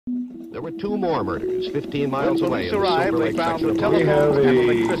There were two more murders 15 miles away. When police arrived, they found the telephone and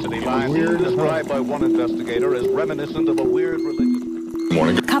electricity lines described by one investigator as reminiscent of a weird religion.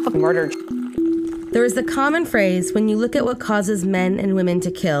 Morning. Cup of murder. There is the common phrase when you look at what causes men and women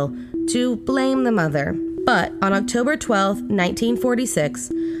to kill, to blame the mother. But on October 12,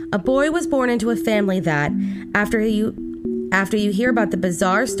 1946, a boy was born into a family that, after you hear about the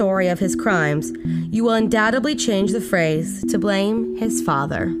bizarre story of his crimes, you will undoubtedly change the phrase to blame his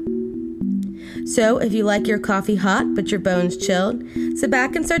father. So, if you like your coffee hot but your bones chilled, sit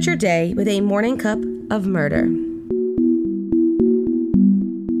back and start your day with a morning cup of murder.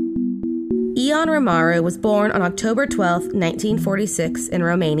 Ion Romaru was born on October 12, 1946 in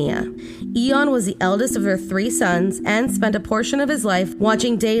Romania. Ion was the eldest of their three sons and spent a portion of his life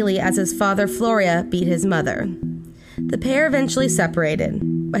watching daily as his father Floria beat his mother. The pair eventually separated,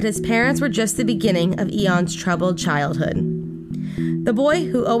 but his parents were just the beginning of Ion's troubled childhood. The boy,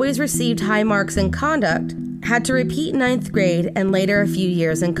 who always received high marks in conduct, had to repeat 9th grade and later a few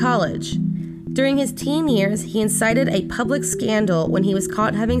years in college. During his teen years, he incited a public scandal when he was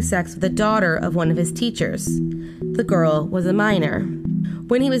caught having sex with the daughter of one of his teachers. The girl was a minor.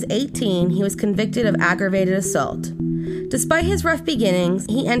 When he was 18, he was convicted of aggravated assault. Despite his rough beginnings,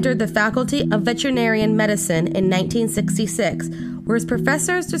 he entered the Faculty of Veterinary Medicine in 1966, where his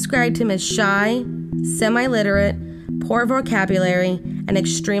professors described him as shy, semi-literate, poor vocabulary, and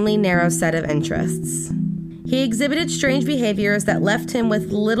extremely narrow set of interests. He exhibited strange behaviors that left him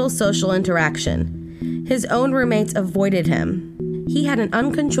with little social interaction. His own roommates avoided him. He had an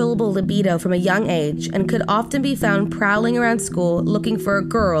uncontrollable libido from a young age and could often be found prowling around school looking for a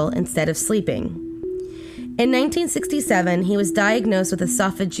girl instead of sleeping. In 1967, he was diagnosed with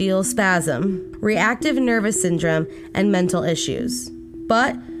esophageal spasm, reactive nervous syndrome, and mental issues.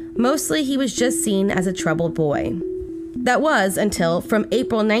 But mostly he was just seen as a troubled boy. That was until from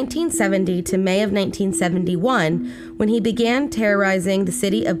April 1970 to May of 1971, when he began terrorizing the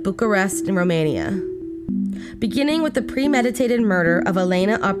city of Bucharest in Romania. Beginning with the premeditated murder of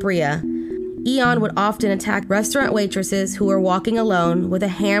Elena Oprea, Ion would often attack restaurant waitresses who were walking alone with a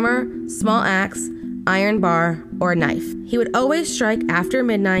hammer, small axe, iron bar, or knife. He would always strike after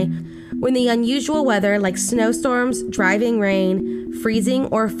midnight when the unusual weather like snowstorms, driving rain, freezing,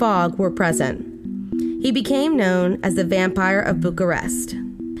 or fog were present. He became known as the Vampire of Bucharest.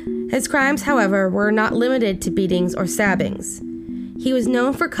 His crimes, however, were not limited to beatings or stabbings. He was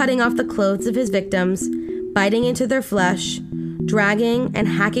known for cutting off the clothes of his victims, biting into their flesh, dragging and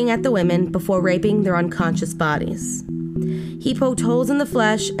hacking at the women before raping their unconscious bodies. He poked holes in the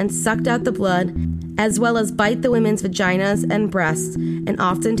flesh and sucked out the blood, as well as bite the women's vaginas and breasts and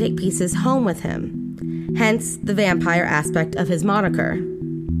often take pieces home with him. Hence, the vampire aspect of his moniker.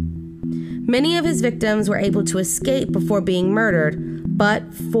 Many of his victims were able to escape before being murdered,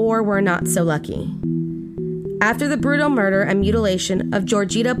 but 4 were not so lucky. After the brutal murder and mutilation of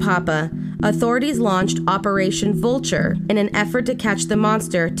Georgita Papa, authorities launched Operation Vulture in an effort to catch the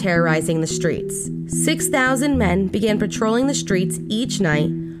monster terrorizing the streets. 6,000 men began patrolling the streets each night,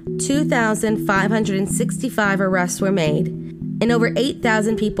 2,565 arrests were made, and over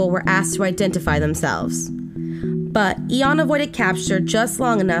 8,000 people were asked to identify themselves. But Ion avoided capture just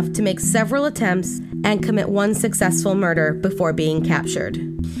long enough to make several attempts and commit one successful murder before being captured.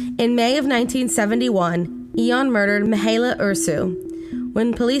 In May of 1971, Ion murdered Mihaela Ursu.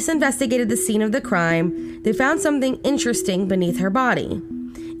 When police investigated the scene of the crime, they found something interesting beneath her body.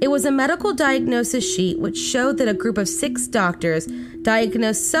 It was a medical diagnosis sheet which showed that a group of 6 doctors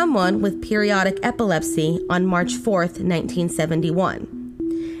diagnosed someone with periodic epilepsy on March 4th, 1971.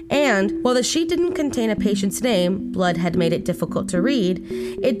 And while the sheet didn't contain a patient's name, blood had made it difficult to read,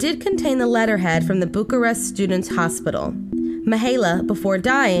 it did contain the letterhead from the Bucharest Students' Hospital. Mihaela, before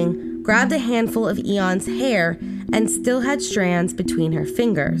dying, grabbed a handful of Ion's hair and still had strands between her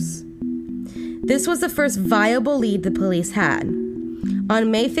fingers. This was the first viable lead the police had.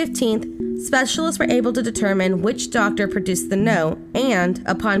 On May 15th, specialists were able to determine which doctor produced the note, and,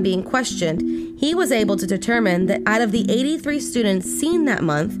 upon being questioned, he was able to determine that out of the 83 students seen that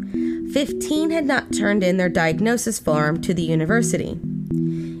month, 15 had not turned in their diagnosis form to the university.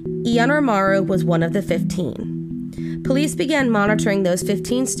 Ion Romaru was one of the 15. Police began monitoring those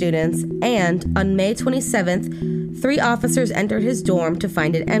 15 students, and on May 27th, 3 officers entered his dorm to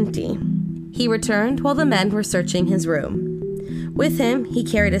find it empty. He returned while the men were searching his room. With him, he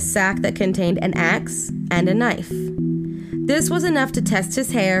carried a sack that contained an axe and a knife. This was enough to test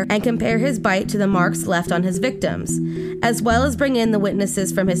his hair and compare his bite to the marks left on his victims, as well as bring in the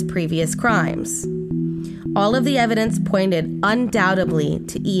witnesses from his previous crimes. All of the evidence pointed undoubtedly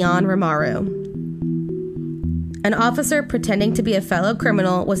to Ion Romaru. An officer pretending to be a fellow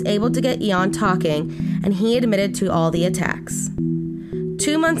criminal was able to get Ian talking, and he admitted to all the attacks.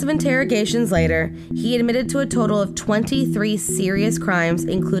 2 months of interrogations later, he admitted to a total of 23 serious crimes,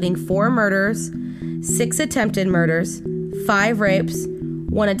 including 4 murders, 6 attempted murders, 5 rapes,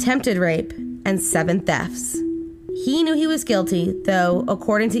 1 attempted rape, and 7 thefts. He knew he was guilty, though,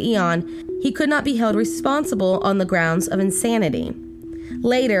 according to Ian, he could not be held responsible on the grounds of insanity.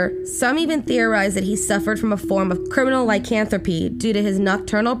 Later, some even theorized that he suffered from a form of criminal lycanthropy due to his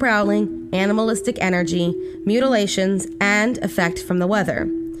nocturnal prowling, animalistic energy, mutilations, and effect from the weather.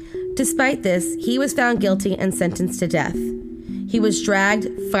 Despite this, he was found guilty and sentenced to death. He was dragged,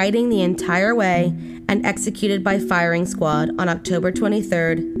 fighting the entire way, and executed by firing squad on October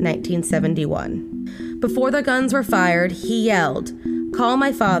 23, 1971. Before the guns were fired, he yelled, "Call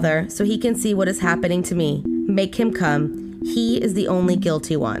my father so he can see what is happening to me. Make him come. He is the only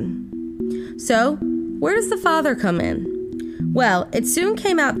guilty one." So, where does the father come in? Well, it soon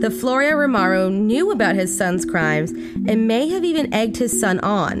came out that Florio Romero knew about his son's crimes and may have even egged his son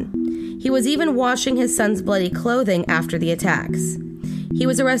on. He was even washing his son's bloody clothing after the attacks. He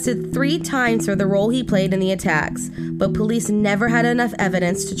was arrested 3 times for the role he played in the attacks, but police never had enough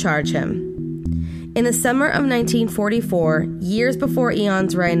evidence to charge him. In the summer of 1944, years before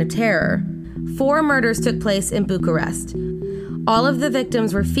Ian's reign of terror, 4 murders took place in Bucharest. All of the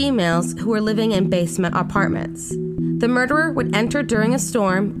victims were females who were living in basement apartments. The murderer would enter during a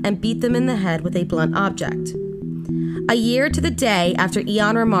storm and beat them in the head with a blunt object. A year to the day after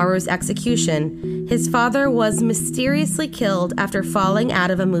Ian Romero's execution, his father was mysteriously killed after falling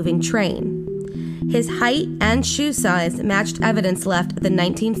out of a moving train. His height and shoe size matched evidence left at the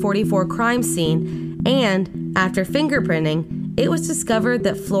 1944 crime scene, and, after fingerprinting, it was discovered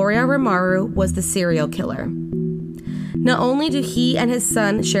that Florio Romero was the serial killer. Not only do he and his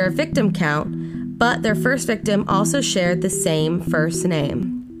son share a victim count, but their first victim also shared the same first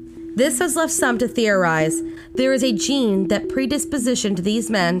name. This has left some to theorize there is a gene that predispositioned these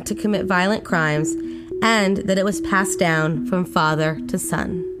men to commit violent crimes, and that it was passed down from father to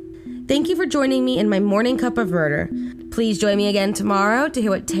son. Thank you for joining me in my morning cup of murder. Please join me again tomorrow to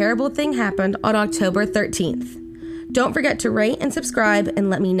hear what terrible thing happened on October 13th. Don't forget to rate and subscribe and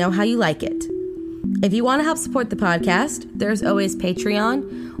let me know how you like it. If you want to help support the podcast, there's always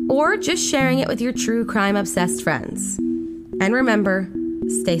Patreon, or just sharing it with your true crime-obsessed friends. And remember,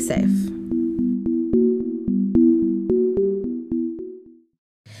 stay safe.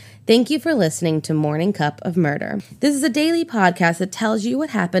 Thank you for listening to Morning Cup of Murder. This is a daily podcast that tells you what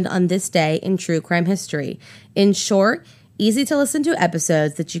happened on this day in true crime history. In short, easy to listen to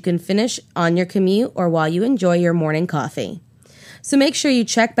episodes that you can finish on your commute or while you enjoy your morning coffee. So make sure you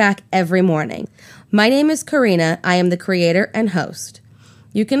check back every morning. My name is Karina. I am the creator and host.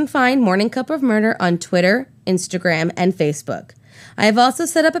 You can find Morning Cup of Murder on Twitter, Instagram, and Facebook. I have also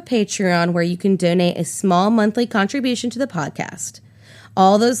set up a Patreon where you can donate a small monthly contribution to the podcast.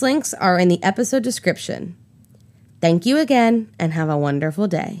 All those links are in the episode description. Thank you again, and have a wonderful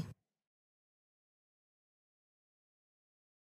day.